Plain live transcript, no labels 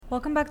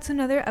Welcome back to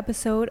another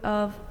episode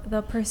of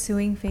the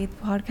Pursuing Faith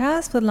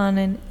podcast with Lana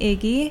and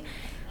Iggy.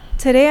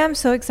 Today I'm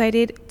so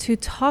excited to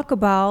talk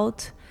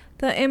about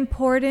the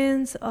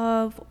importance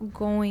of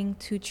going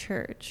to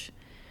church.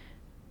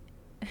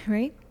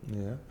 Right?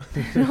 Yeah.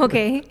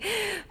 Okay.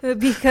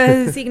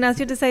 Because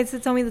Ignacio decides to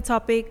tell me the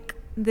topic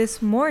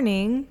this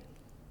morning.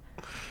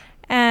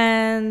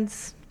 And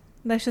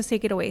let's just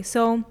take it away.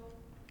 So,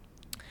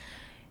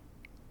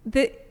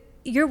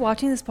 you're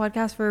watching this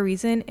podcast for a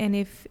reason, and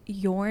if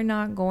you're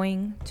not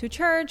going to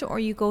church or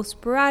you go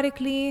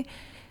sporadically,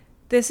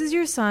 this is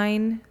your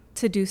sign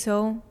to do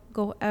so.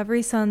 Go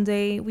every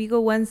Sunday. We go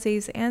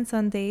Wednesdays and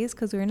Sundays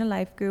because we're in a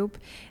life group,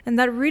 and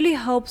that really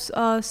helps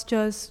us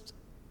just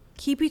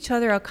keep each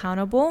other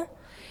accountable.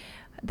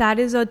 That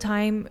is a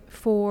time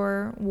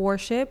for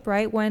worship,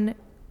 right? When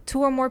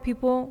two or more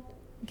people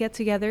get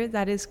together,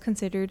 that is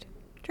considered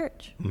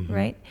church,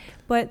 right?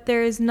 But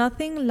there is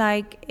nothing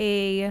like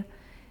a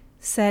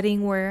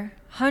setting where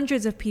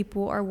hundreds of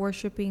people are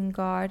worshiping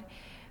God,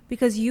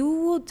 because you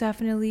will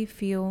definitely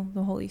feel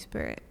the Holy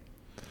Spirit.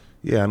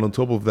 Yeah, and on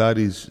top of that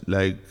is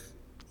like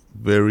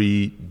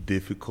very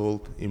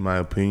difficult in my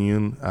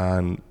opinion,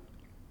 and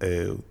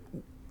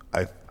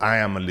I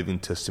am a living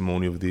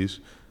testimony of this.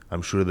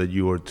 I'm sure that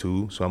you are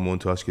too, so I'm going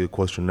to ask you the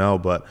question now,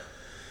 but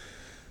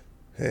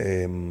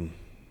a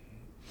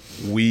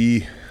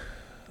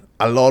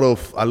lot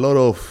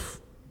of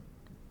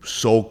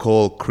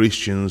so-called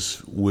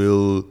Christians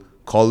will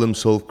call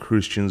themselves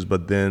Christians,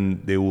 but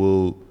then they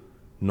will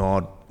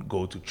not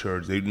go to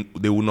church.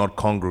 They will not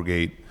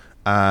congregate.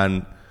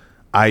 And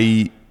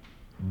I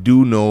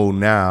do know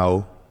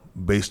now,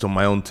 based on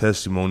my own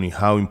testimony,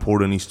 how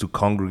important it is to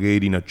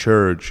congregate in a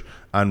church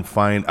and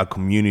find a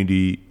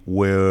community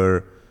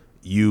where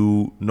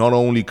you not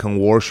only can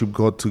worship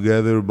God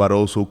together, but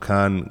also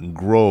can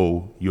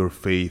grow your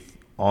faith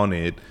on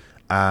it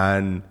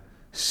and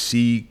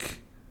seek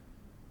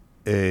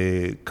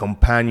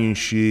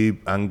companionship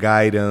and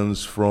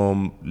guidance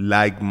from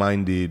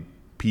like-minded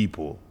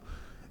people.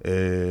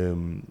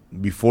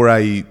 Before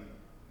I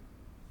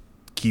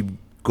keep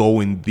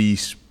going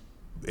this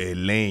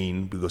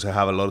lane, because I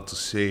have a lot to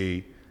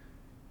say,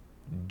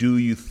 do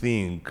you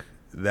think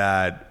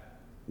that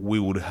we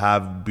would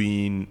have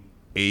been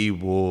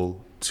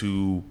able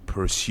to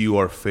pursue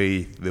our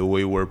faith the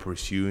way we're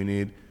pursuing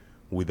it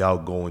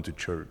without going to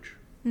church?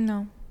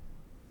 No.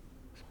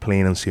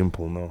 Plain and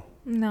simple, no.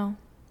 No.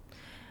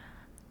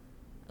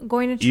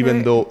 Going to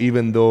church.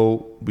 Even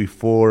though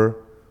before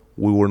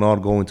we were not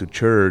going to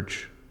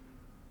church,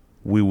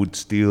 we would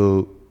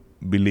still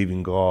believe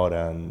in God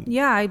and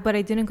but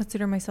I didn't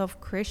consider myself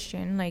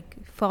Christian, like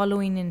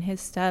following in his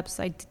steps.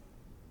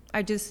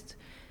 I just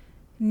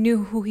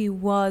knew who he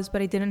was, but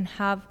I didn't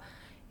have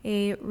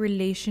a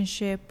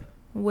relationship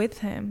with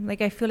him.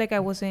 Like, I feel like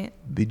I wasn't.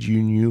 Did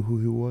you knew who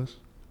he was?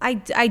 I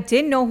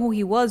did know who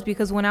he was,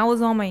 because when I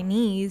was on my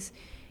knees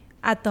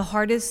at the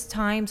hardest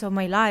times of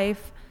my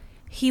life,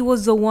 he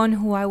was the one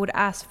who I would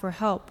ask for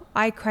help.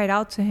 I cried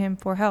out to him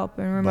for help.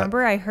 And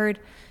remember, I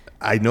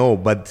know,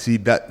 but see,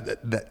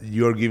 that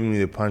you're giving me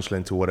the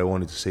punchline to what I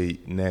wanted to say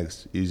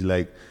next. Is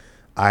like,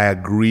 I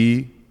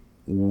agree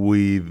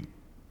with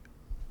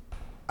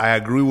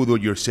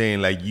what you're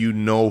saying. Like, you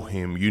know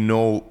him, you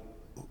know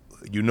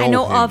I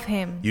know him, of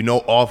him. You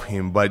know of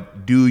him,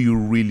 but do you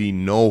really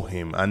know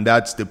him? And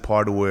that's the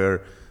part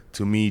where,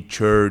 to me,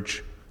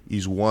 church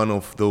is one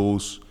of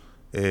those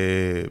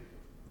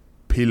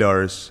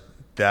pillars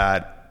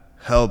that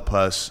help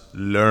us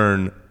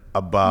learn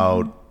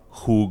about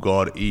who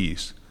God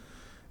is.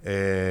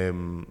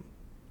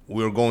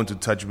 We're going to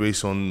touch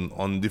base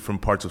on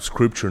different parts of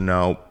Scripture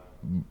now.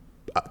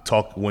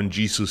 Talk when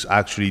Jesus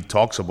actually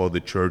talks about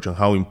the church and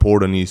how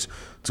important it is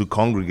to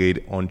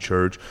congregate on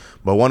church.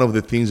 But one of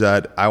the things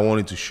that I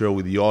wanted to share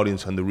with the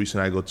audience, and the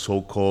reason I got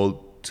so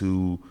called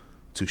to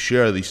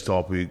share this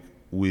topic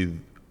with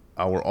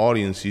our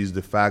audience, is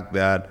the fact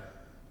that,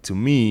 to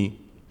me,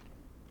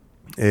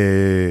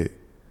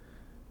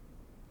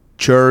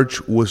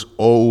 church was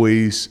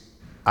always,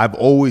 I've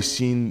always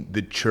seen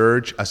the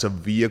church as a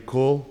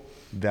vehicle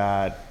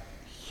that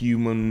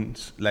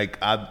humans,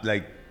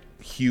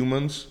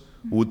 humans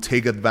would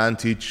take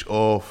advantage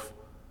of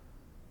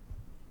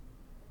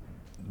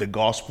the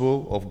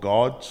gospel of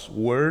God's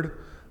word,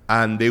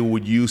 and they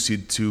would use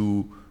it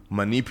to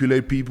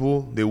manipulate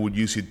people. They would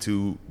use it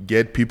to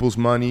get people's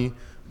money.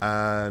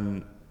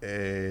 And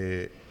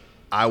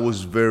I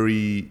was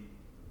very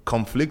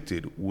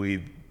conflicted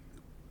with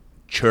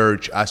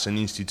church as an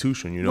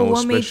institution, you know. But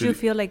what made you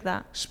feel like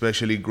that?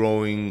 Especially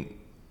growing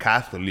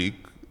Catholic,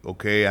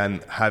 okay,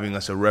 and having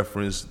as a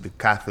reference the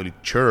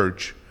Catholic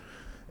Church.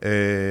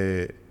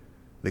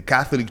 The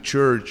Catholic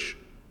Church,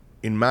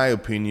 in my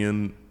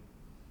opinion,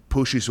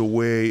 pushes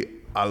away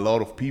a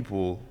lot of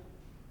people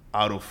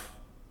out of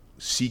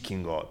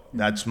seeking God.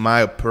 That's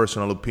my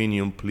personal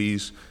opinion.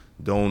 Please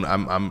don't.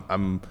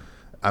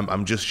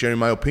 I'm just sharing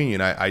my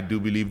opinion. I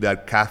do believe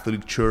that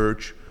Catholic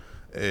Church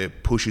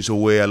pushes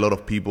away a lot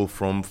of people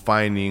from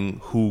finding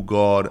who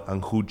God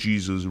and who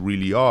Jesus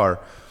really are.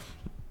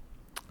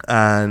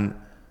 And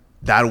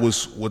that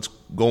was what's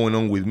going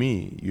on with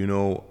me, you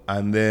know.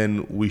 And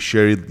then we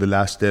shared the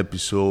last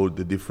episode,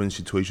 the different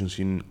situations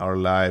in our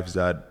lives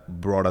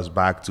that brought us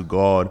back to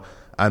God.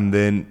 And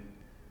then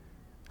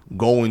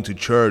going to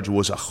church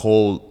was a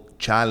whole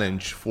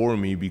challenge for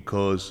me,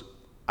 because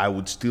I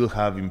would still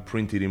have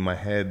imprinted in my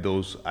head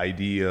those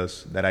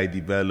ideas that I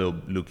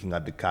developed looking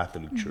at the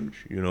Catholic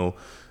Church. You know,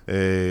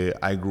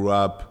 I grew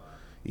up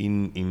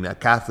in a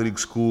Catholic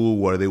school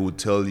where they would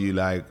tell you,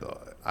 like,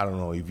 I don't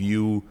know, if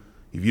you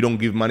don't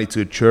give money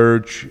to a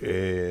church,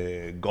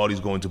 God is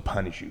going to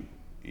punish you.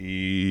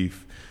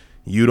 If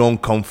you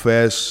don't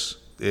confess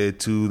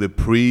to the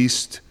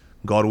priest,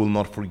 God will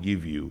not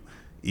forgive you.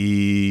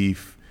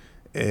 If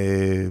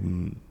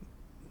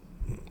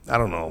I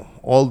don't know,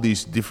 all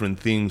these different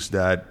things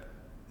that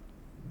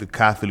the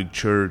Catholic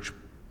Church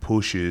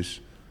pushes,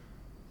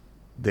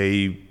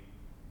 they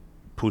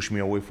push me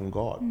away from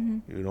God.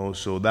 Mm-hmm. You know,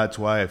 so that's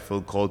why I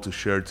felt called to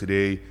share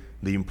today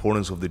the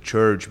importance of the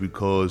church,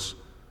 because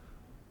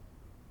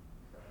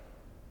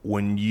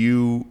when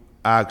you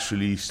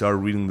actually start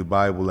reading the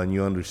Bible and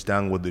you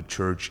understand what the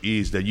church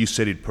is, that you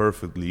said it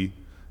perfectly,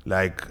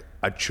 like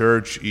a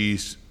church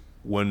is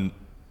when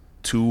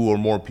 2 or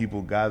more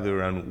people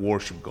gather and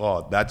worship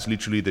God. That's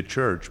literally the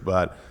church.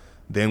 But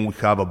then we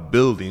have a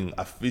building,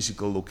 a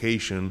physical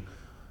location,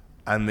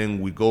 and then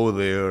we go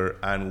there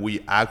and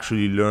we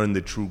actually learn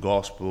the true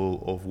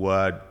gospel of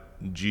what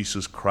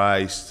Jesus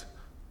Christ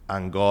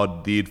and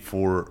God did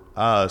for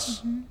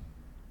us.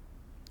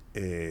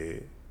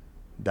 Mm-hmm.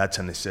 That's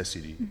a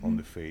necessity on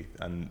the faith.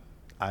 And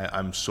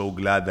I'm so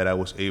glad that I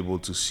was able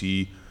to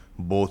see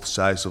both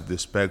sides of the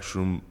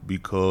spectrum,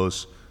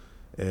 because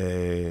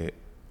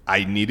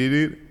I needed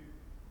it,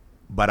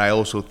 but I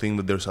also think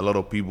that there's a lot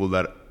of people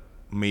that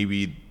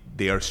maybe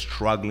they are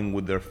struggling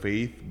with their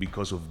faith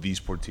because of this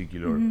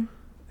particular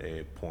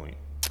point.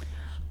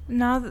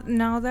 Now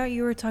that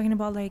you were talking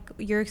about like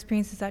your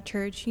experiences at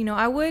church, you know,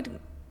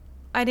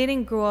 I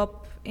didn't grow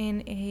up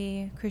in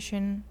a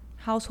Christian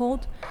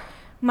household.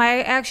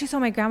 I actually saw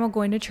my grandma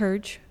going to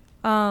church,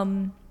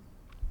 and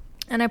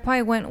I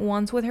probably went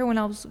once with her when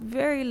I was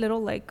very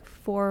little, like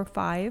 4 or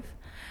 5.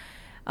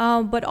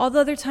 But all the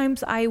other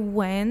times I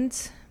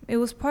went, it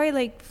was probably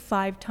like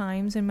 5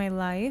 times in my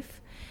life.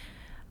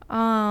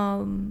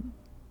 One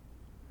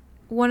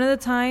of the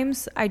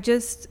times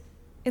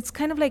it's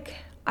kind of like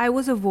I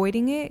was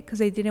avoiding it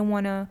because I didn't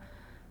want to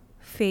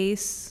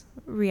face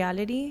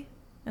reality,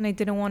 and I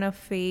didn't want to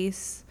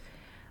face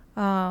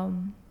the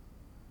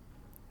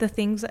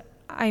things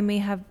I may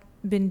have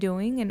been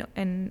doing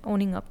and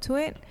owning up to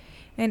it.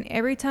 And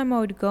every time I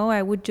would go,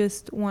 I would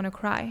just want to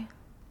cry.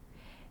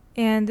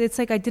 And it's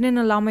like I didn't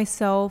allow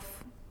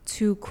myself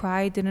to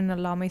cry, didn't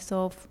allow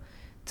myself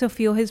to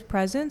feel his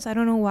presence. I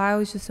don't know why I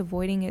was just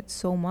avoiding it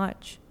so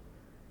much.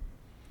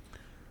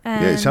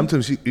 Yeah,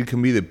 sometimes it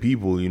can be the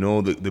people, you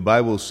know. The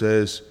Bible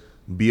says,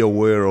 be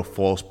aware of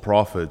false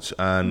prophets.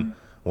 And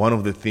one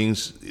of the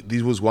things,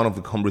 this was one of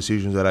the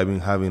conversations that I've been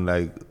having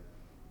like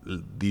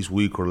this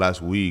week or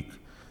last week,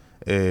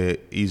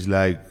 is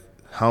like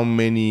how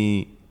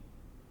many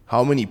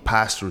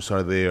pastors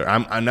are there?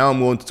 And now I'm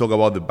going to talk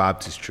about the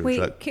Baptist church.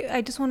 Wait,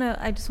 I just want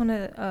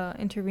to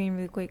intervene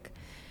really quick.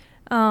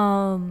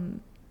 And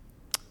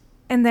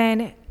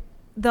then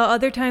the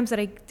other times that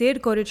I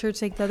did go to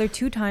church, like the other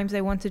 2 times I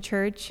went to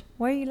church.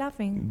 Why are you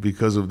laughing?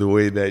 Because of the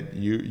way that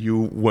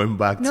you went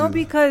back. No,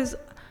 because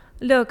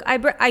look,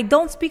 I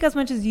don't speak as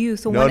much as you.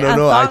 So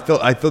no.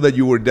 I thought that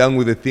you were done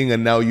with the thing,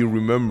 and now you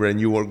remember and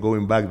you were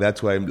going back.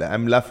 That's why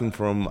I'm laughing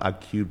from a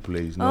cute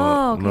place.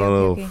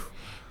 Okay.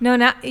 No,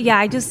 not yeah.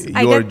 I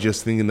You're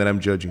just thinking that I'm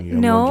judging you.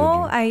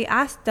 No, I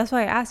asked. That's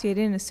why I asked you. I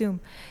didn't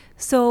assume.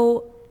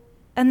 So,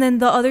 and then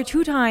the other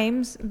 2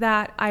 times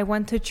that I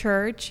went to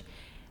church,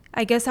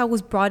 I guess I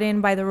was brought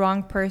in by the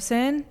wrong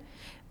person,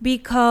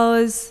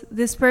 because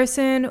this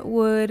person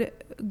would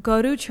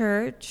go to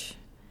church.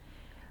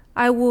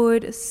 I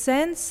would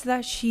sense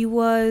that she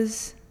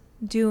was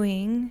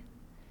doing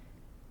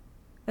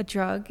a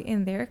drug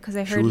in there, because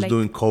I heard she was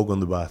doing coke in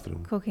the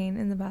bathroom. Cocaine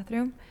in the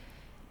bathroom.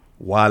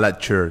 While at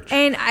church.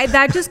 And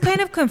that just kind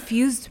of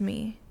confused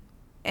me.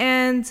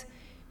 And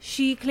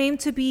she claimed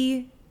to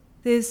be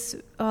this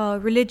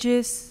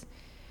religious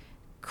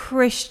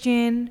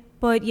Christian,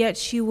 but yet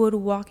she would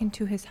walk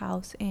into his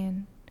house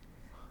and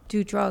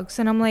do drugs.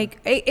 And I'm like,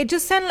 it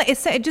just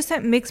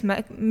sent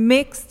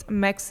mixed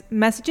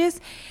messages.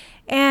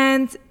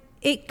 And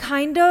it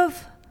kind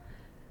of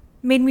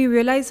made me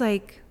realize,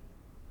 like,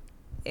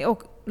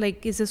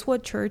 is this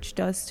what church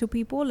does to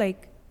people?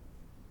 Like,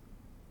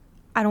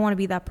 I don't want to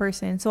be that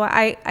person. So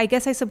I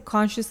guess I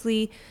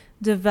subconsciously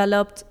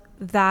developed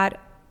that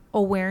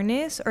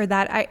awareness or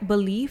that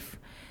belief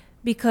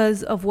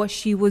because of what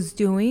she was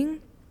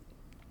doing.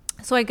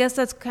 So I guess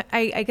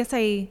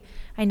I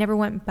never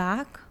went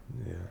back.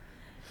 Yeah.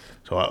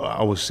 So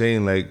I was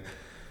saying, like,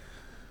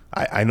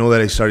 I know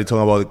that I started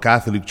talking about the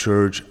Catholic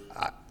Church.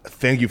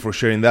 Thank you for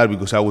sharing that,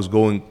 because I was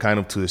going kind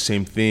of to the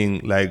same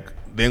thing. Like,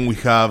 then we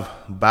have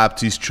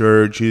Baptist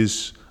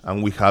churches,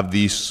 and we have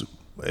these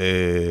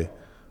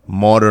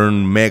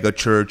modern mega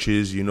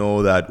churches,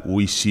 that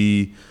we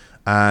see.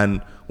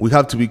 And we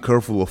have to be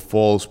careful of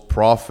false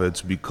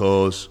prophets,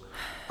 because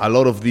a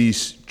lot of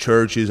these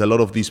churches, a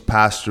lot of these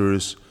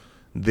pastors,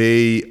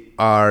 they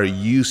are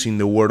using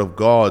the word of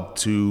God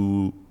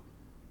to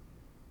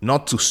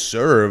not to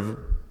serve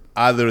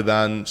other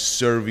than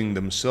serving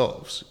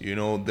themselves.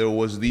 There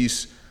was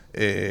this,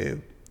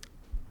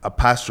 our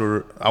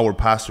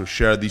pastor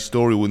shared this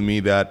story with me,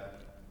 that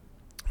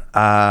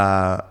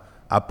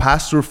a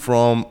pastor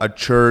from a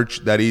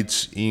church that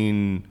it's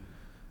in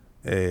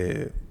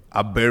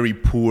a very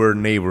poor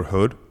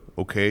neighborhood,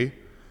 okay,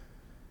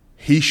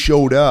 he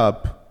showed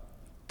up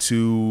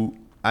to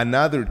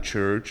another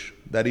church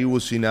that it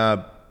was in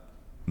a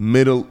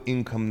middle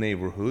income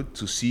neighborhood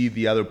to see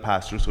the other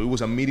pastors. So it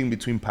was a meeting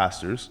between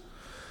pastors,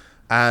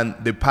 and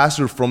the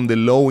pastor from the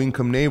low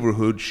income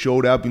neighborhood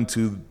showed up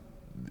into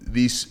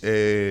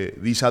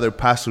this other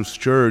pastor's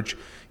church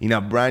in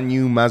a brand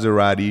new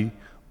Maserati,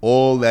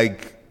 all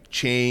like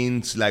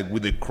chains, like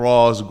with the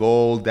cross,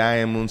 gold,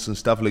 diamonds and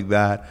stuff like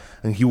that.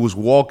 And he was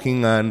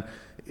walking and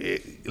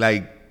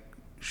like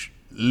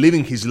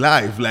living his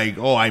life like,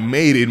 oh, I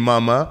made it,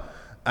 mama.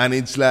 And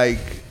it's like,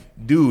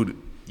 dude,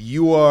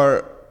 you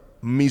are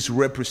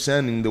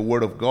misrepresenting the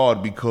word of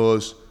God,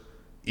 because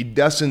it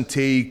doesn't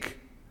take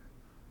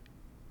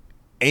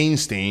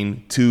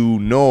Einstein to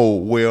know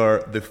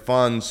where the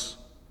funds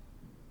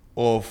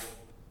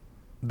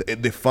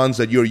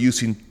that you're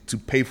using to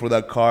pay for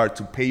that car,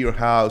 to pay your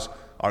house,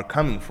 are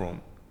coming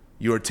from.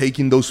 You're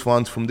taking those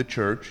funds from the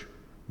church,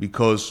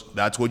 because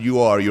that's what you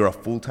are. You're a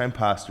full-time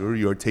pastor.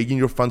 You're taking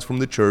your funds from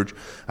the church,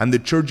 and the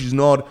church is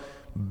not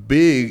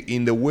big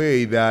in the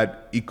way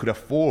that it could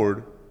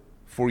afford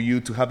for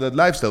you to have that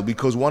lifestyle.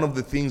 Because one of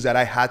the things that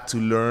I had to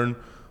learn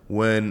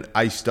when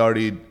I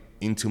started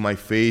into my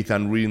faith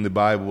and reading the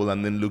Bible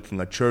and then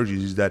looking at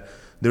churches is that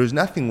there's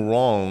nothing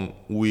wrong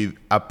with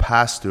a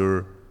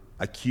pastor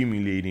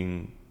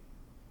accumulating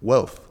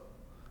wealth.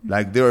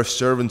 Like, there are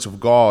servants of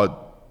God.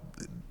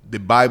 The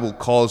Bible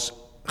calls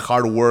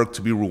hard work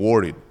to be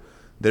rewarded.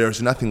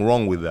 There's nothing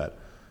wrong with that.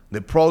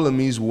 The problem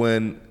is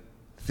when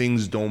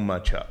things don't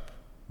match up,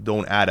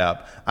 don't add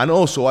up. And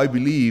also, I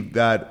believe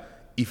that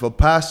if a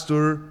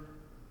pastor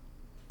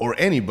or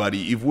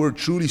anybody, if we're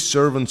truly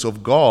servants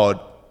of God,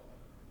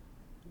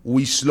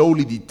 we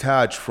slowly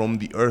detach from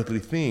the earthly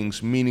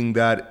things, meaning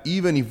that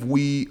even if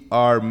we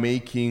are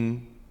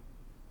making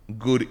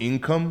good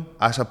income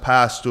as a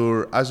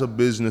pastor, as a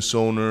business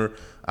owner,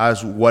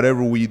 as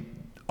whatever we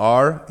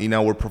are in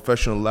our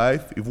professional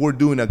life, if we're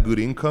doing a good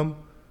income,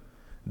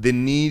 the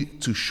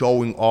need to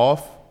showing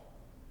off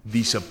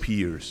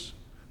disappears.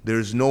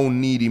 There's no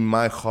need in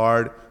my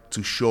heart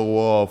to show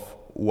off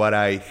what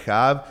I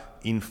have.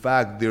 In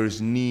fact,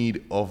 there's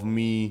need of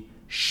me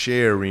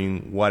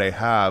sharing what I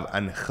have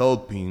and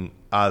helping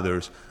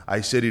others.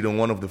 I said it on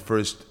one of the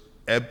first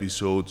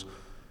episodes.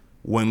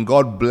 When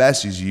God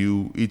blesses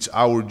you, it's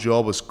our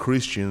job as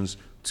Christians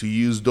to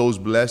use those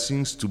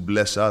blessings to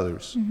bless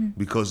others,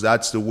 because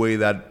that's the way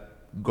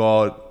that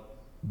God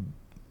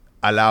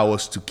allow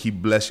us to keep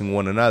blessing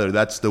one another.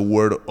 That's the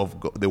word of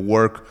God, the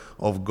work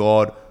of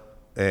God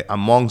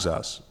amongst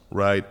us,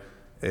 right?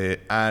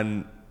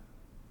 And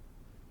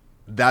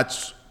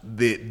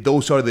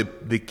those are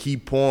the key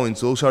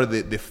points. Those are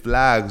the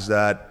flags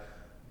that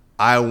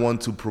I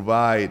want to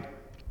provide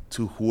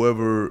to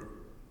whoever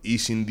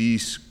is in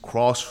this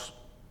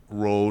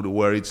crossroad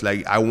where it's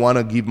like, I want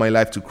to give my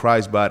life to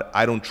Christ, but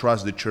I don't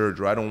trust the church,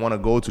 or I don't want to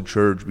go to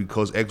church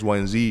because X, Y,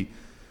 and Z.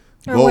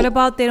 Or what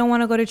about they don't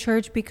want to go to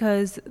church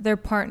because their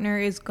partner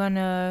is going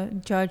to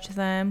judge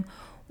them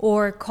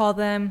or call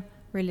them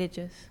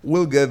religious?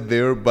 We'll get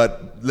there,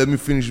 but let me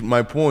finish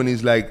my point.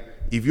 Is like,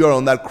 if you're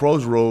on that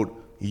crossroad,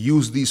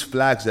 use these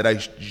flags that I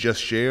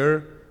just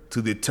share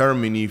to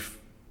determine if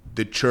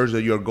the church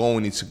that you're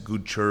going is a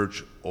good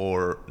church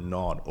or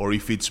not, or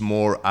if it's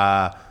more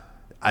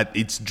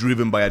it's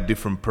driven by a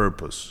different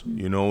purpose.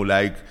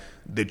 Like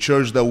the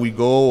church that we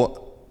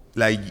go,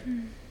 like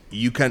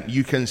you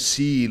can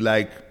see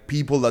like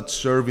people that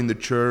serve in the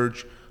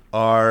church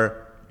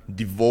are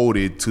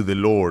devoted to the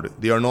Lord.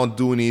 They are not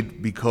doing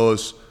it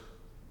because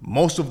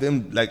most of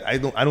them, like I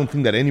don't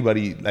think that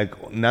anybody, like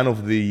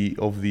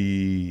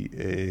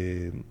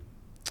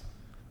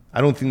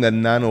I don't think that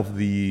none of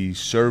the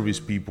service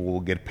people will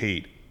get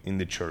paid in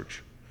the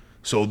church.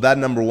 So that,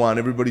 number one,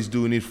 everybody's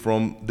doing it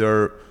from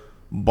their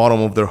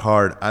bottom of their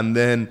heart. And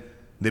then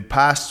the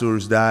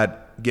pastors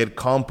that get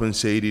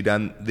compensated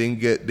and then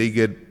they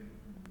get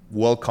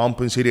well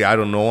compensated. I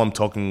don't know.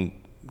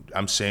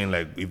 I'm saying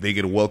like if they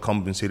get well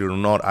compensated or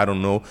not, I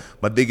don't know.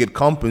 But they get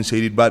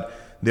compensated, but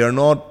they are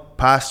not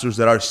pastors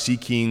that are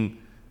seeking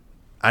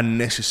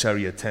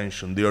unnecessary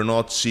attention. They are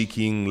not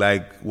seeking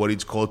like what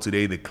it's called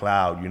today, the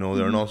cloud.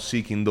 They're not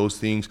seeking those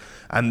things.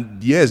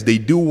 And yes, they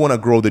do want to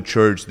grow the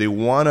church. They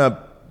want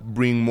to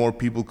bring more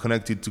people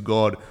connected to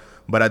God.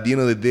 But at the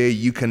end of the day,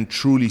 you can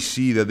truly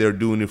see that they're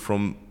doing it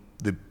from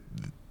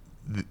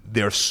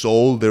their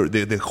soul.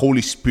 The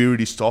Holy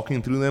Spirit is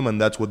talking through them, and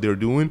that's what they're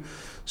doing.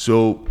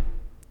 So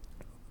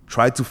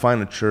try to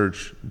find a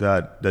church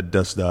that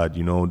does that.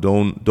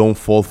 Don't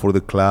fall for the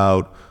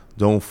cloud.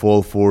 Don't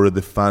fall for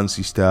the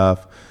fancy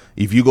stuff.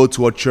 If you go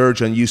to a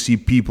church and you see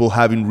people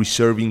having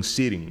reserving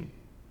seating,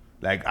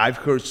 like I've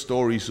heard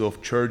stories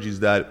of churches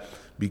that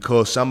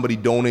because somebody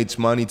donates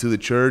money to the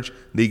church,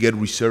 they get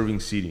reserving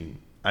seating.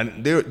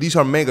 And these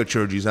are mega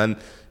churches. And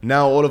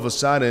now all of a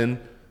sudden,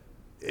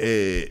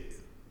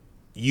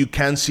 you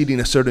can't sit in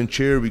a certain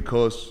chair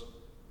because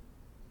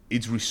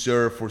it's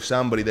reserved for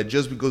somebody that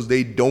just because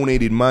they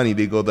donated money,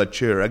 they got that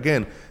chair.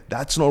 Again,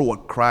 that's not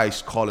what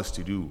Christ called us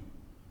to do.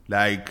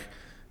 Like,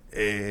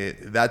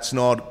 that's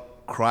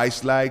not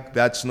Christ-like.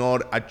 That's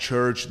not a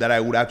church that I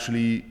would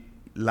actually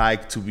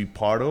like to be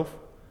part of,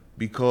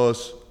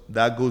 because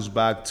that goes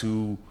back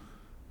to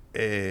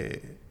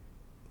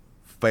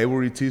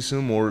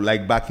favoritism, or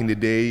like back in the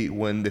day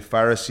when the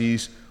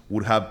Pharisees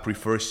would have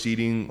preferred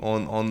seating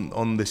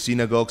on the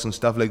synagogues and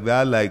stuff like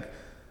that. Like,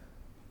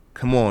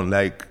 come on,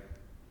 like,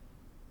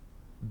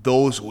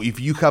 if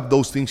you have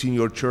those things in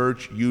your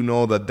church, you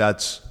know that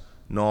that's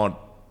not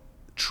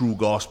true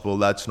gospel.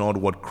 That's not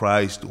what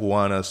Christ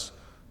wants us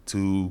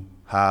to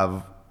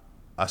have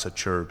as a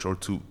church, or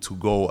to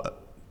go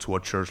to a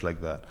church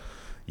like that.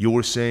 You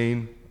were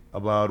saying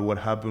about what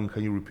happened.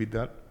 Can you repeat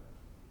that?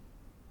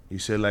 You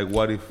said, like,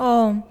 what if...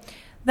 Oh,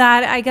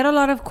 that I get a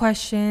lot of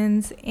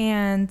questions,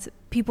 and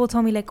people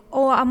tell me, like,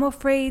 oh, I'm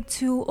afraid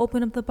to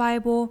open up the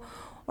Bible,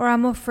 or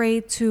I'm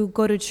afraid to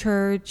go to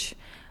church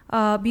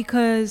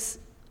because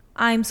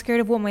I'm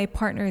scared of what my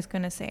partner is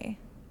going to say.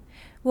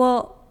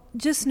 Well,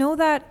 just know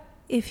that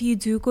if you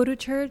do go to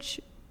church,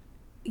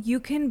 you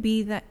can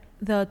be the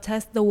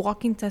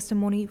walking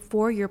testimony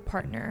for your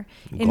partner.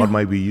 God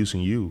might be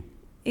using you.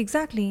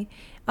 Exactly.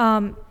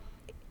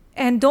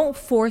 And don't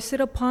force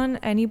it upon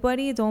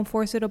anybody. Don't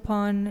force it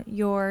upon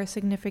your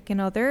significant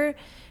other.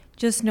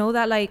 Just know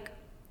that, like,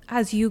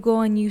 as you go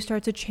and you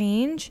start to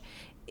change,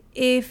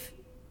 if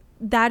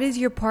that is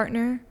your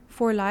partner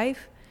for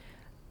life,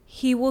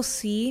 he will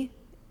see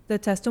the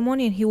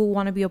testimony and he will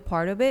want to be a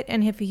part of it.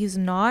 And if he's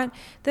not,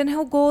 then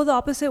he'll go the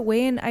opposite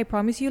way. And I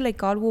promise you, like,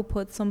 God will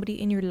put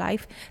somebody in your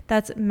life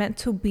that's meant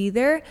to be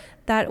there,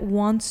 that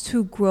wants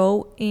to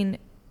grow in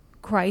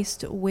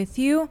Christ with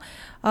you.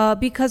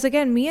 Because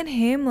again, me and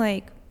him,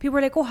 like, people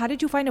are like, oh, how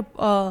did you find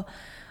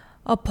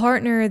a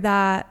partner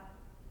that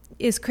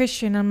is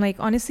Christian? I'm like,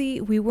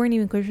 honestly, we weren't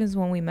even Christians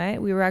when we met.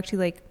 We were actually,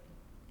 like,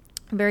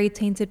 very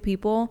tainted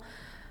people.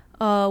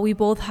 We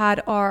both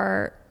had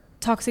our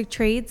toxic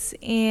traits,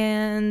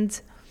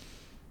 and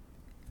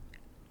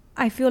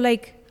I feel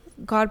like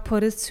God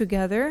put us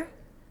together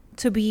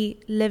to be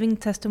living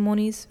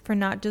testimonies for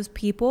not just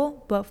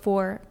people, but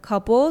for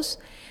couples,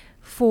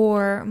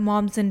 for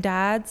moms and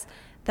dads,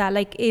 that,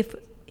 like, if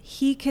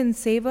he can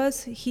save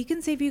us, he can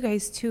save you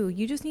guys too.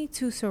 You just need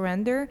to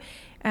surrender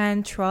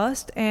and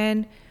trust,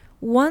 and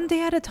one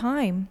day at a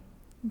time,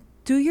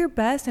 do your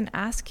best and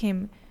ask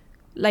him,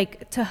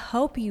 like, to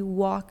help you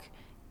walk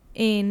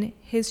in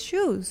his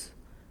shoes,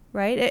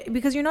 right?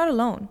 Because you're not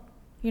alone.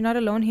 You're not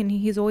alone.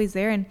 He's always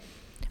there. And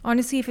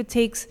honestly, if it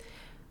takes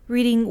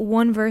reading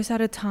one verse at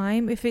a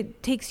time, if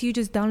it takes you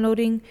just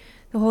downloading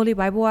the Holy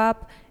Bible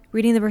app,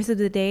 reading the verse of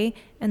the day,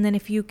 and then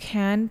if you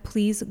can,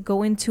 please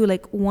go into,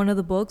 like, one of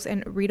the books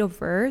and read a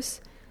verse,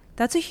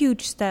 that's a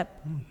huge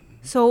step.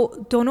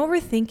 So don't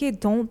overthink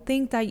it. Don't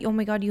think that, oh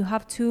my God, you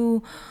have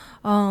to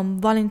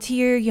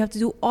volunteer, you have to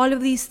do all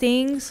of these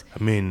things.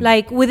 I mean,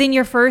 like, within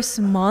your first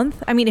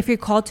month. I mean, if you're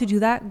called to do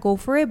that, go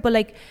for it. But,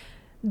 like,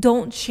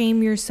 don't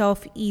shame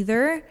yourself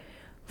either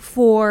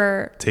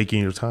for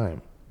taking your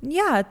time.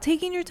 Yeah,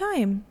 taking your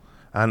time.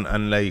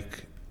 And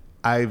like,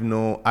 I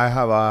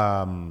have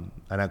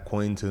an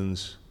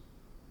acquaintance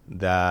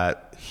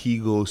that he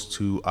goes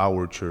to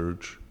our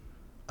church,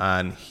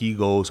 and he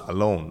goes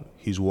alone.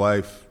 His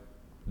wife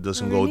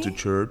doesn't go to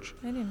church.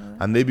 I didn't know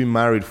that. And they've been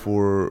married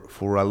for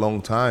a long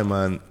time,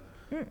 and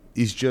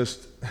it's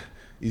just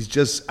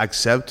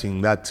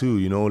accepting that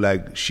too,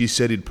 like she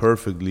said it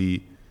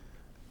perfectly.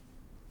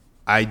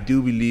 I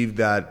do believe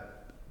that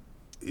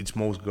it's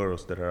most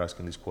girls that are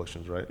asking these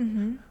questions, right?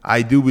 Mm-hmm.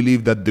 I do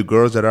believe that the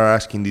girls that are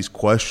asking these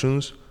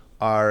questions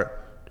are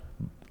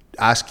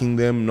asking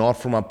them not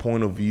from a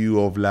point of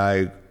view of,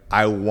 like,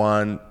 I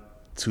want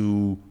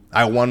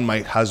my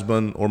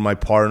husband or my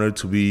partner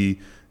to be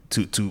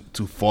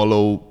to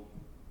follow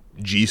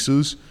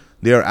Jesus.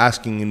 They are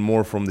asking it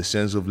more from the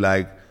sense of,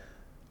 like,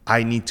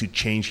 I need to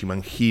change him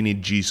and he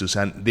needs Jesus.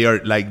 And they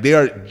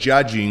are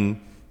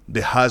judging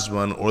the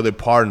husband or the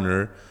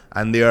partner,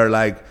 and they are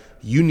like,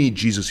 you need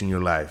Jesus in your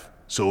life,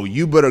 so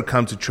you better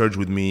come to church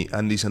with me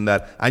and this and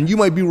that. And you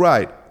might be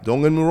right.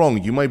 Don't get me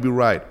wrong. You might be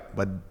right.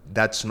 But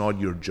that's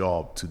not your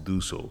job to do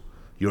so.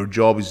 Your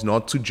job is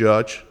not to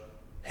judge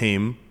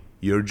him.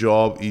 Your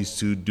job is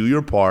to do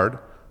your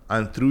part.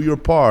 And through your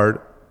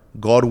part,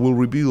 God will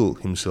reveal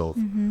himself.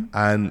 Mm-hmm.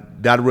 And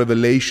that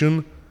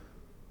revelation,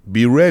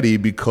 be ready,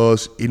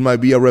 because it might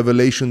be a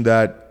revelation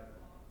that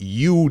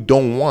you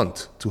don't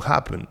want to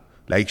happen.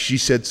 Like she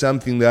said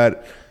something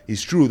that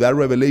is true. That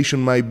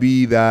revelation might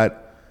be that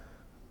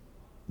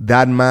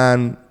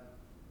man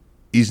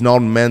is not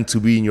meant to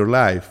be in your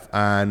life,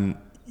 and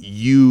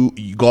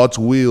God's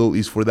will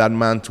is for that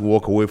man to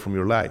walk away from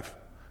your life.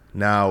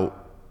 Now,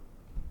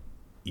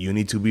 you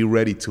need to be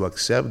ready to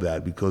accept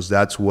that, because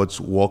that's what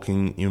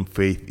walking in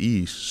faith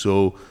is.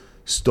 So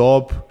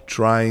stop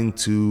trying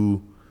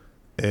to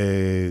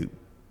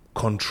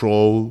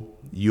control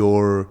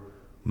your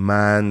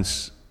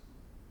man's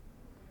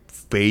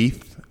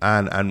faith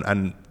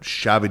and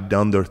shove it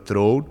down their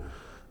throat,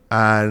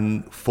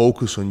 and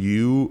focus on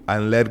you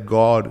and let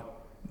God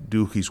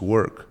do his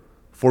work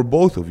for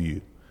both of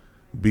you.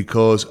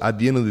 Because at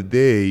the end of the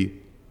day,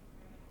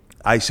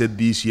 I said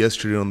this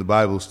yesterday on the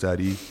Bible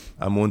study,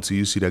 I'm going to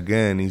use it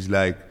again. It's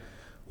like,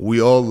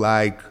 we all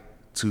like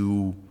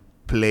to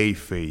play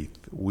faith.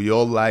 We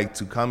all like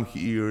to come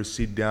here,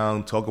 sit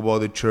down, talk about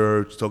the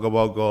church, talk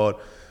about God.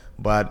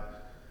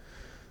 But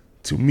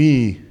to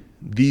me,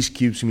 this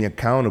keeps me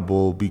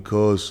accountable,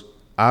 because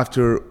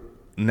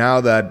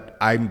now that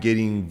I'm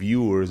getting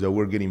viewers, that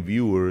we're getting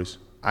viewers,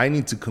 I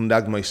need to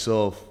conduct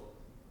myself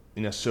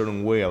in a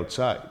certain way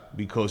outside,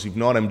 because if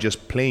not, I'm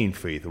just playing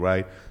faith,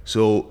 right?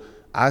 So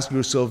ask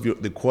yourself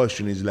the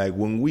question is like,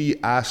 when we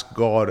ask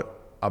God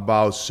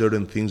about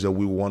certain things that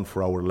we want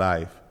for our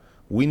life,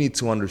 we need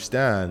to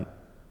understand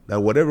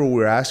that whatever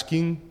we're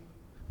asking,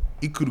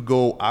 it could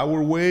go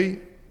our way,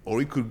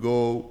 or it could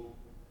go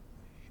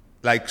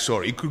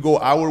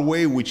our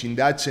way, which in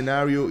that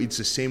scenario, it's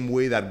the same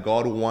way that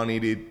God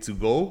wanted it to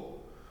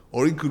go,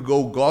 or it could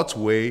go God's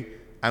way,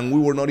 and we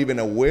were not even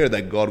aware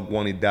that God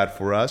wanted that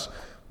for us,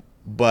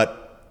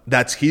 but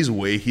that's his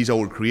way. He's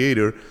our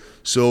creator.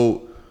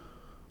 So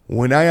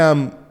when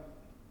I'm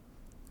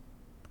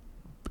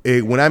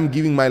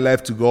giving my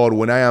life to God,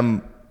 when I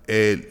am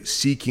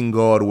seeking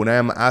God, when I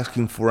am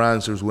asking for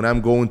answers, when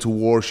I'm going to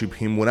worship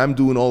him, when I'm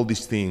doing all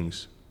these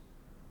things,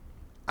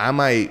 am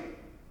I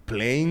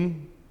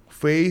playing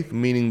faith,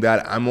 meaning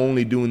that I'm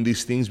only doing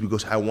these things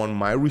because I want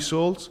my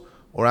results,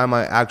 or am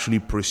I actually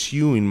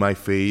pursuing my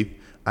faith,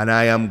 and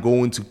I am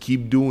going to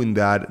keep doing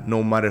that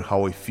no matter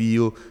how I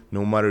feel,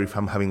 no matter if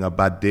I'm having a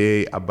bad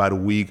day, a bad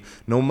week,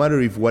 no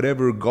matter if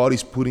whatever God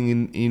is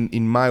putting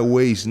in my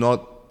way is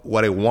not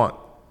what I want?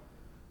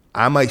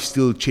 Am I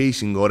still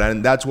chasing God?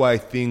 And that's why I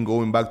think,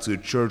 going back to the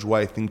church,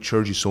 why I think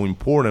church is so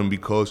important,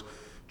 because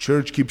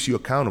church keeps you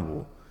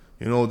accountable.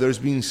 You know, there's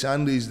been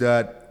Sundays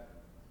that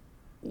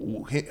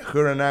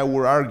her and I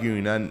were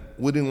arguing, and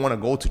we didn't want to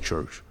go to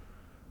church,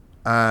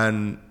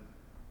 and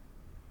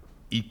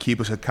it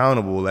keeps us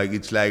accountable. Like,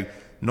 it's like,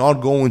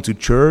 not going to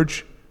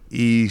church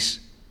is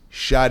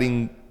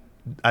shutting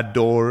a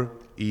door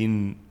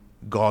in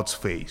God's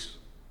face.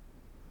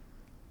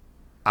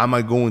 Am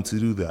I going to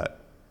do that?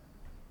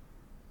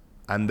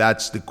 And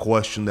that's the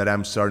question that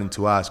I'm starting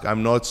to ask.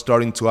 I'm not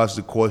starting to ask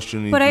the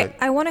question. But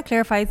I want to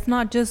clarify, it's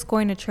not just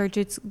going to church.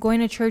 It's going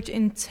to church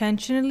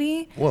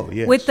intentionally. Well,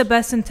 yes. With the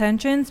best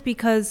intentions,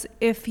 because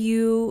if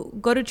you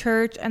go to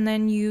church and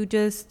then you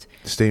just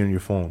stay on your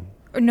phone.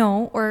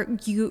 Or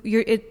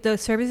the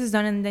service is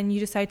done and then you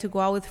decide to go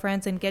out with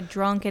friends and get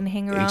drunk and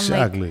hang around.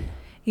 Exactly. Like,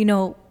 you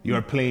know,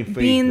 you're playing faith.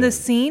 Being the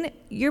scene,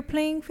 you're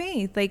playing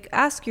faith. Like,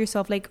 ask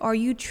yourself, like, are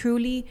you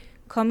truly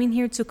coming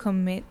here to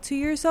commit to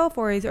yourself,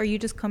 or are you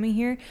just coming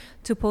here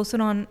to post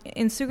it on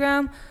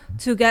Instagram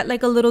to get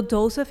like a little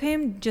dose of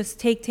him? Just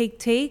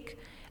take,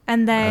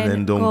 and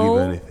then don't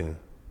give anything.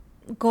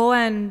 Go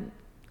and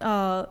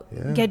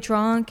get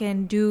drunk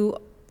and do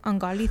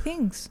ungodly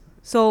things.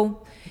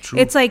 So true.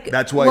 It's like,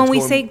 that's why when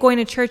we say going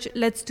to church,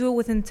 let's do it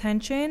with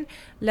intention.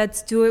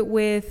 Let's do it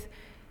with,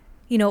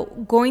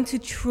 going to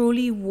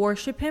truly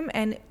worship him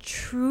and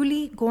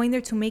truly going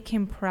there to make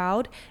him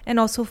proud, and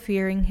also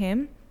fearing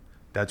him.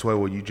 That's why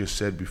what you just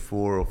said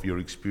before of your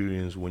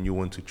experience when you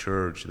went to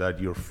church,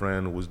 that your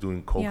friend was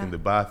doing coke in the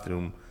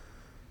bathroom,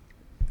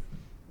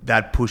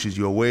 that pushes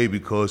you away,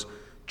 because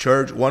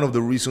church, one of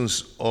the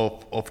reasons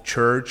of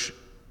church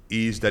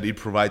is that it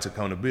provides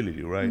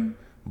accountability, right? Mm.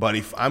 But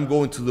if I'm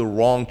going to the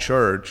wrong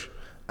church,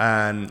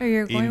 and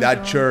in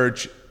that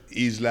church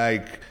is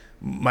like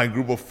my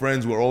group of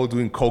friends were all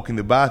doing coke in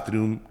the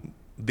bathroom,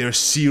 there's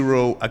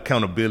zero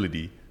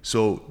accountability.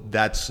 So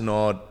that's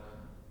not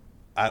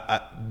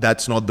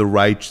the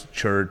right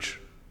church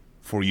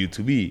for you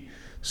to be.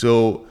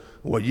 So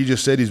what you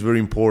just said is very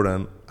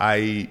important.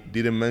 I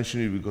didn't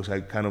mention it because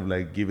I kind of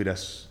like give it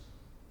as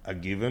a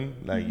given.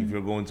 Like, if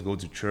you're going to go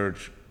to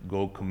church,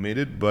 go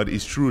committed. But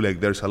it's true, like,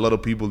 there's a lot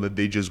of people that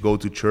they just go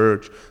to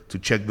church to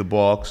check the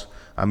box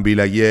and be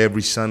like, yeah,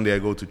 every Sunday I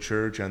go to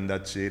church and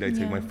that's it. I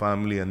take my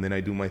family and then I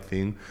do my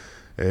thing.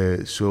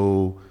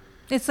 So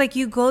it's like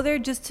you go there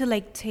just to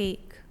like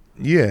take.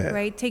 Yeah.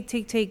 Right?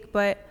 Take.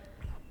 But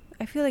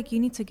I feel like you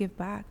need to give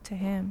back to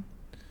him.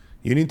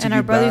 You need to and give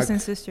our brothers back,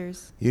 and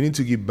sisters. You need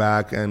to give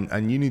back,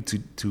 and you need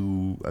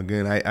to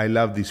again, I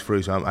love this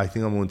phrase. I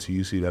think I'm going to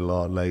use it a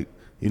lot. Like,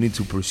 you need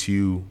to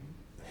pursue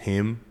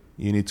him.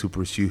 You need to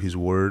pursue his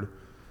word.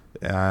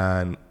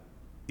 And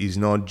it's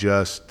not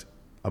just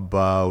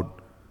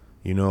about,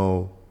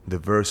 the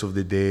verse of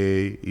the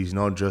day. It's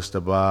not just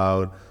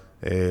about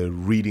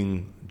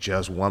reading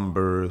just one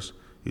verse.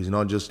 It's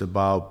not just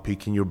about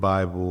picking your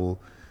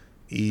Bible.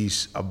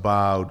 It's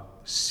about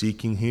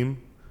seeking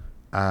him.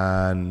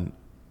 And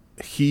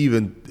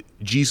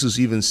Jesus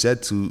even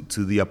said to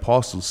the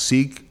apostles,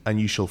 seek and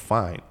you shall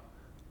find.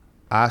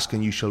 Ask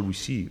and you shall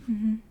receive.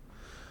 Mm-hmm.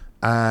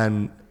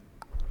 And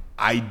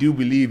I do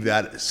believe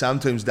that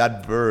sometimes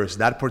that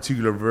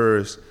particular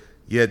verse,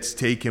 gets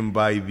taken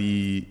by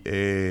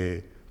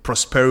the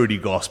prosperity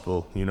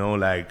gospel,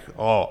 like,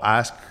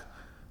 ask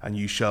and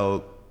you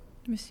shall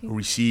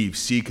receive,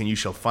 seek and you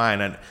shall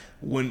find. And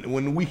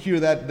when we hear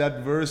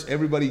that verse,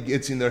 everybody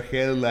gets in their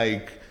head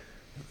like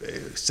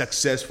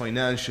success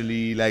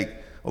financially,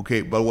 like,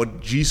 okay, but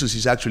what Jesus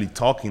is actually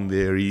talking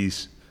there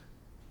is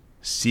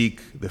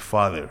seek the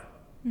Father,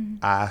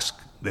 ask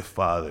the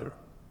Father,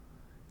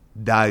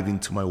 dive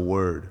into my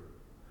word,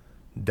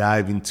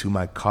 dive into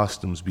my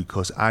customs,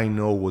 because I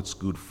know what's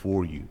good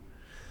for you.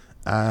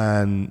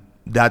 And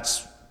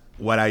that's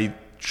what I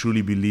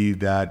truly believe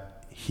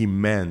that he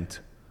meant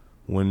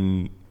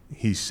when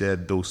he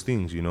said those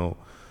things, I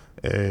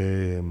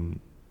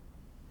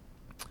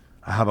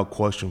have a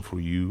question for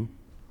you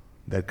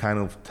that kind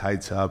of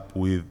ties up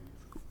with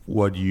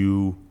what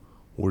you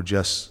were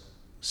just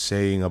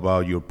saying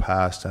about your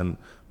past. And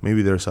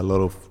maybe there's a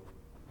lot of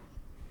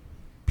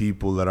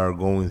people that are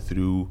going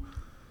through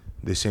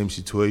the same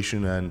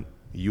situation, and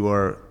you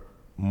are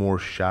more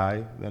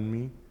shy than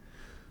me.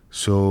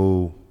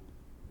 So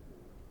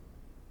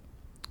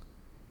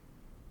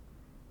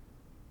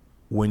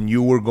when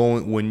you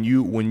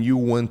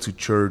went to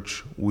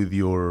church with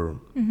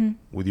your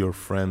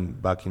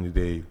friend back in the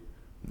day,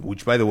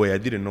 which, by the way, I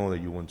didn't know that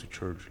you went to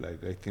church.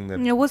 Like, I think that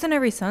it wasn't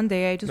every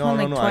Sunday. I just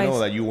went twice. I know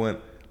that you went.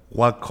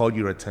 What caught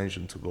your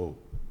attention to go?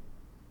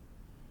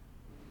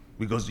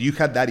 Because you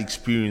had that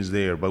experience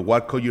there, but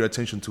what caught your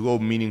attention to go?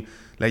 Meaning,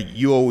 like,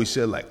 you always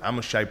said, like, I'm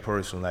a shy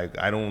person. Like,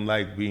 I don't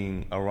like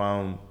being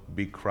around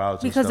big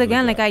crowds. Because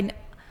again, like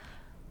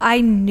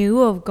I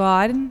knew of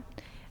God,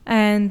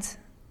 and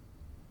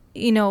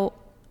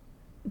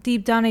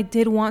deep down, I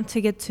did want to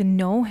get to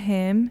know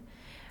him.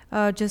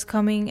 Just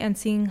coming and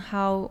seeing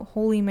how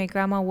holy my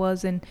grandma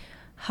was, and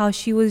how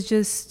she was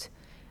just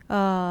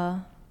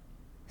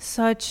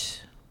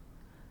such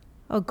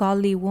a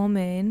godly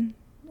woman,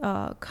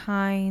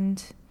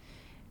 kind,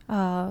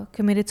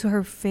 committed to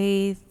her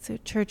faith, to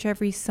church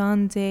every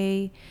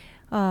Sunday.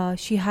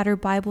 She had her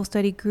Bible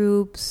study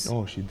groups.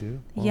 Oh, she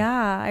did? Wow.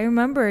 Yeah, I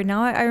remember.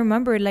 Now I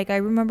remember. Like, I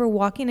remember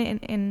walking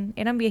in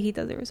Eran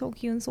Viejitas. They were so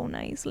cute and so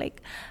nice.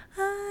 Like,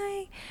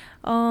 hi.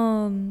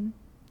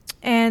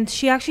 And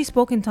she actually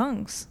spoke in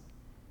tongues.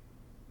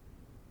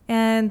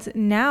 And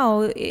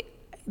now,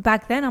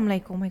 back then, I'm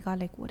like, oh my God,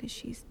 like, what is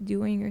she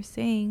doing or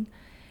saying?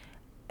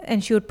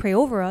 And she would pray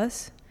over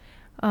us.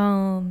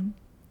 And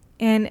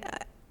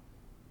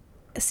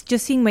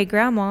just seeing my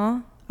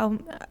grandma,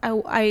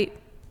 I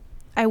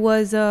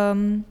was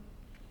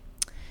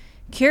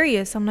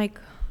curious. I'm like,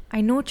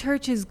 I know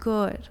church is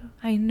good.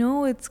 I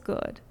know it's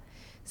good.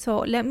 So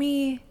let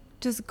me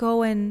just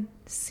go and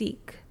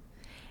seek.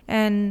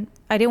 And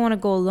I didn't want to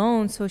go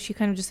alone, so she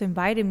kind of just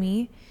invited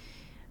me.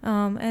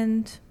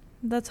 And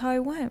that's how I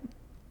went.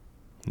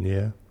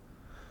 Yeah.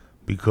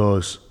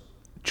 Because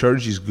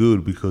church is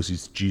good because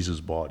it's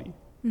Jesus' body.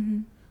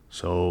 Mm-hmm.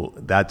 So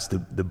that's the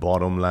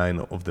bottom line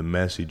of the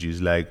message,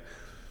 is like,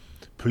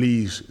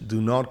 please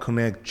do not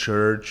connect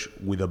church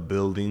with a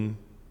building.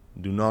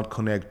 Do not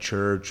connect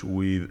church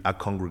with a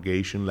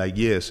congregation. Like,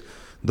 yes,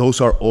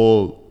 those are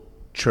all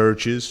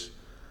churches,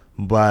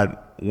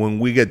 but when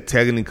we get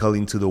technical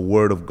into the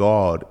Word of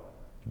God,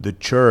 the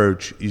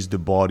church is the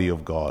body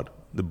of God,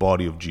 the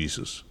body of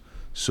Jesus.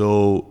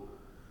 So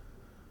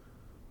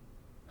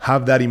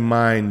have that in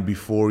mind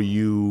before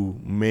you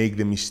make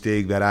the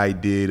mistake that I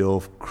did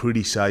of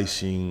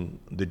criticizing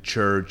the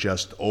church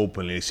just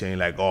openly, saying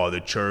like, oh,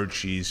 the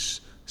church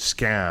is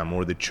scam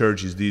or the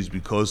church is this,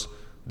 because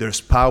there's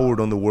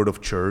power on the word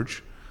of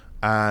church.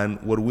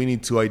 And what we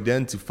need to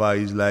identify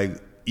is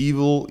like,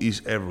 evil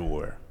is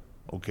everywhere,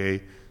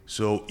 okay?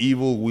 So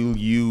evil will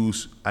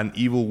use and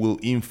evil will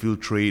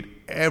infiltrate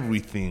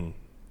everything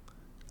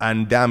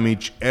and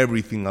damage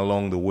everything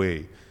along the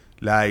way.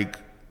 Like,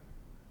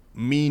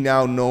 me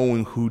now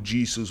knowing who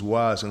Jesus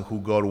was and who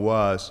God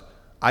was,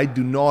 I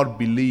do not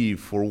believe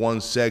for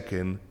 1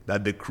 second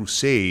that the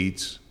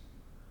Crusades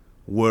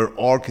were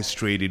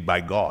orchestrated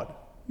by God.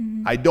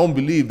 Mm-hmm. I don't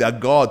believe that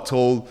God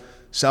told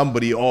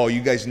somebody, oh,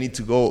 you guys need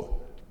to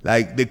go.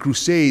 Like, the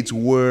Crusades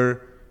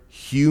were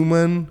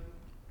human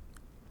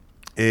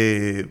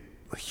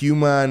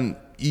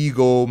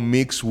ego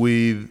mixed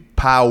with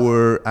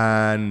power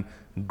and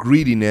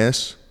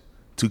greediness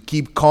to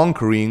keep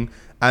conquering,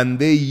 and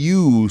they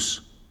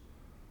use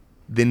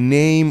the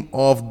name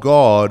of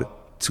God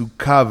to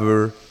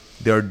cover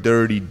their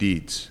dirty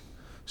deeds.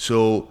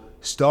 So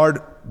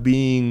start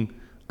being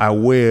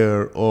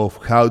aware of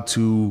how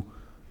to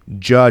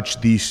judge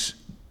these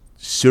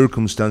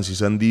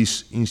circumstances and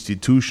these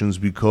institutions,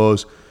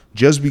 because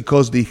just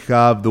because they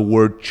have the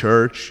word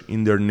church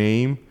in their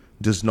name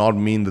does not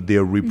mean that they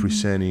are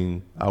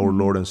representing our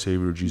Lord and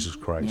Savior Jesus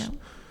Christ. Yeah.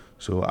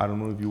 So I don't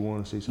know if you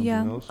want to say something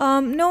Yeah. else.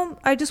 No,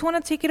 I just want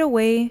to take it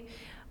away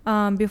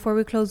before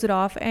we close it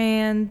off.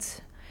 And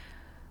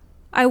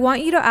I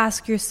want you to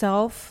ask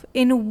yourself,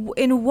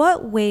 in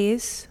what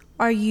ways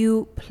are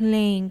you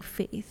playing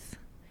faith?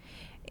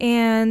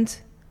 And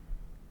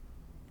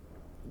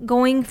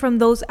going from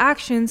those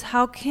actions,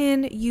 how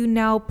can you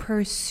now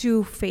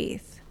pursue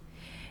faith?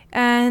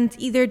 And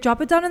either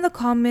drop it down in the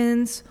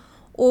comments,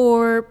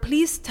 or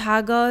please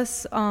tag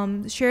us,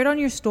 share it on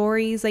your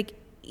stories. Like,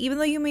 even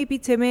though you may be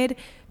timid,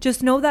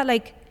 just know that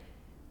like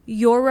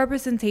your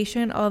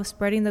representation of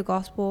spreading the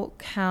gospel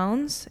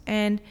counts.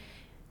 And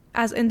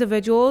as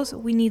individuals,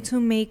 we need to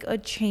make a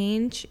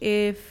change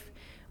if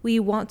we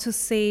want to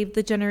save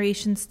the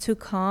generations to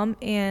come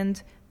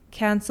and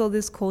cancel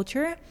this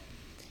culture.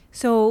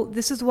 So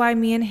this is why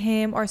me and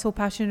him are so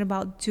passionate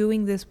about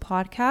doing this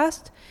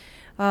podcast.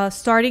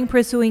 Starting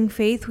Pursuing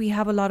Faith, we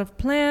have a lot of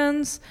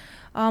plans,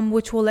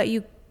 which we'll let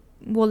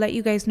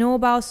you guys know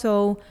about.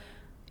 So,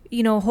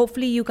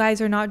 hopefully you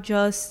guys are not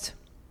just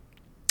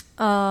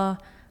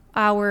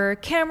our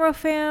camera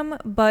fam,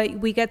 but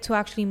we get to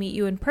actually meet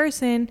you in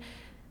person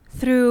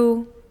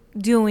through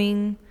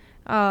doing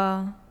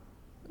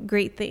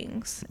great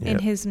things in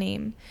his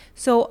name.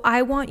 So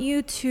I want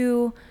you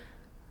to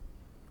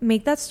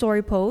make that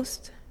story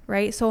post,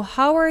 right? So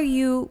how are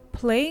you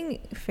playing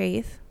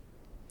faith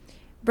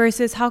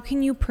versus how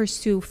can you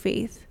pursue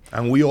faith?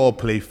 And we all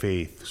play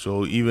faith.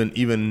 So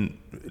even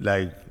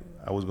like,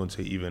 I was going to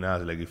say even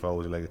as, like, if I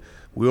was like,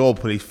 we all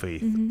play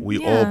faith. Mm-hmm.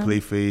 We all play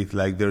faith.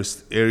 Like,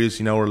 there's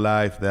areas in our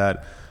life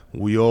that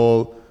we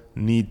all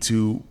need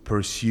to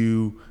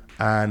pursue.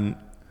 And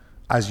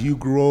as you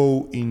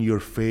grow in your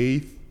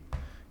faith,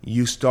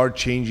 you start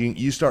changing,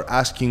 you start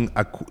asking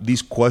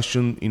this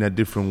question in a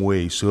different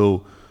way.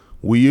 So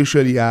we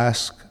usually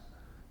ask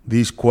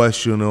this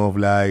question of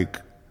like,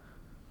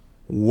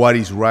 what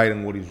is right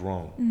and what is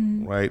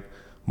wrong, right?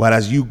 But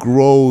as you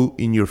grow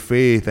in your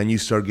faith and you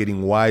start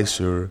getting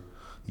wiser,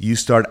 you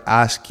start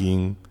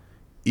asking,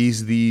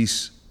 is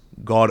this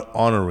God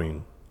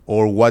honoring,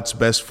 or what's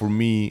best for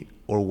me,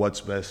 or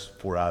what's best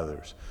for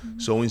others? Mm-hmm.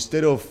 So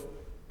instead of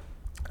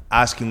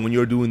asking, when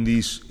you're doing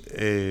this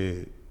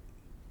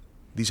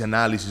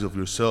analysis of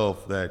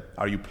yourself, that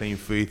are you playing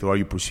faith or are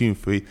you pursuing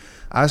faith,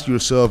 ask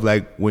yourself,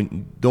 like,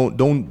 when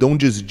don't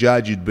just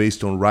judge it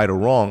based on right or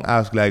wrong.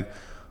 Ask, like,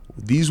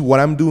 this, what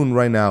I'm doing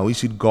right now,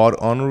 is it God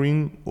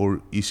honoring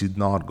or is it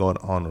not God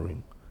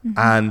honoring? Mm-hmm.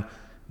 And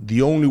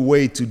the only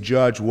way to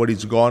judge what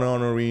is God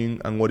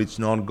honoring and what is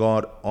not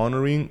God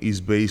honoring is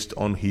based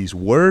on His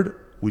Word,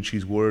 which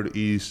His Word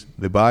is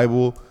the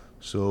Bible.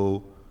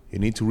 So you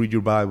need to read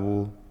your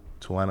Bible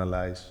to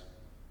analyze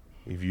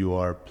if you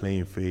are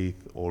playing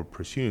faith or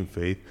pursuing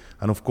faith.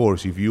 And of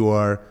course, if you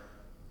are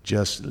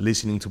just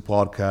listening to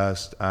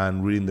podcasts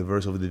and reading the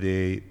verse of the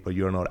day, but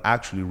you're not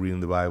actually reading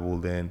the Bible,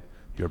 then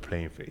you're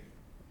playing faith.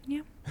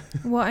 Yeah.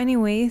 Well,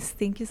 anyways,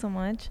 thank you so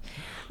much.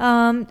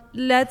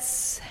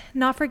 Let's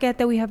not forget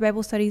that we have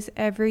Bible studies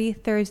every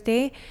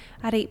Thursday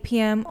at 8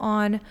 p.m.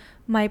 on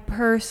my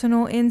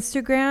personal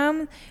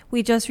Instagram.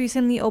 We just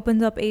recently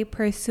opened up a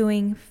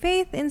Pursuing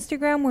Faith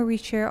Instagram where we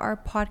share our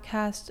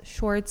podcast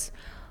shorts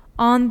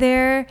on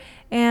there,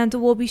 and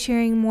we'll be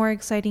sharing more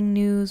exciting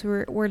news.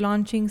 We're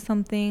launching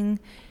something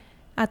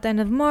at the end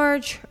of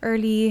March,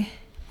 early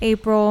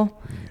April.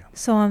 Yeah.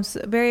 So I'm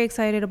very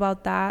excited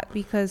about that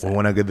because I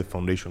want to get the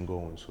foundation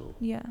going. So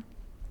yeah,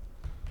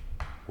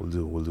 we'll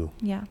do.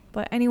 Yeah,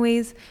 but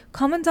anyways,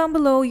 comment down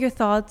below your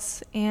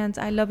thoughts, and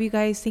I love you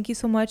guys. Thank you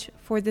so much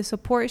for the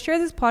support. Share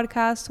this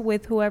podcast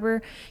with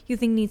whoever you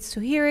think needs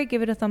to hear it.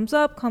 Give it a thumbs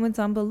up, comment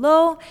down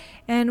below,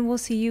 and we'll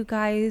see you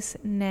guys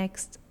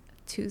next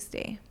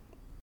Tuesday.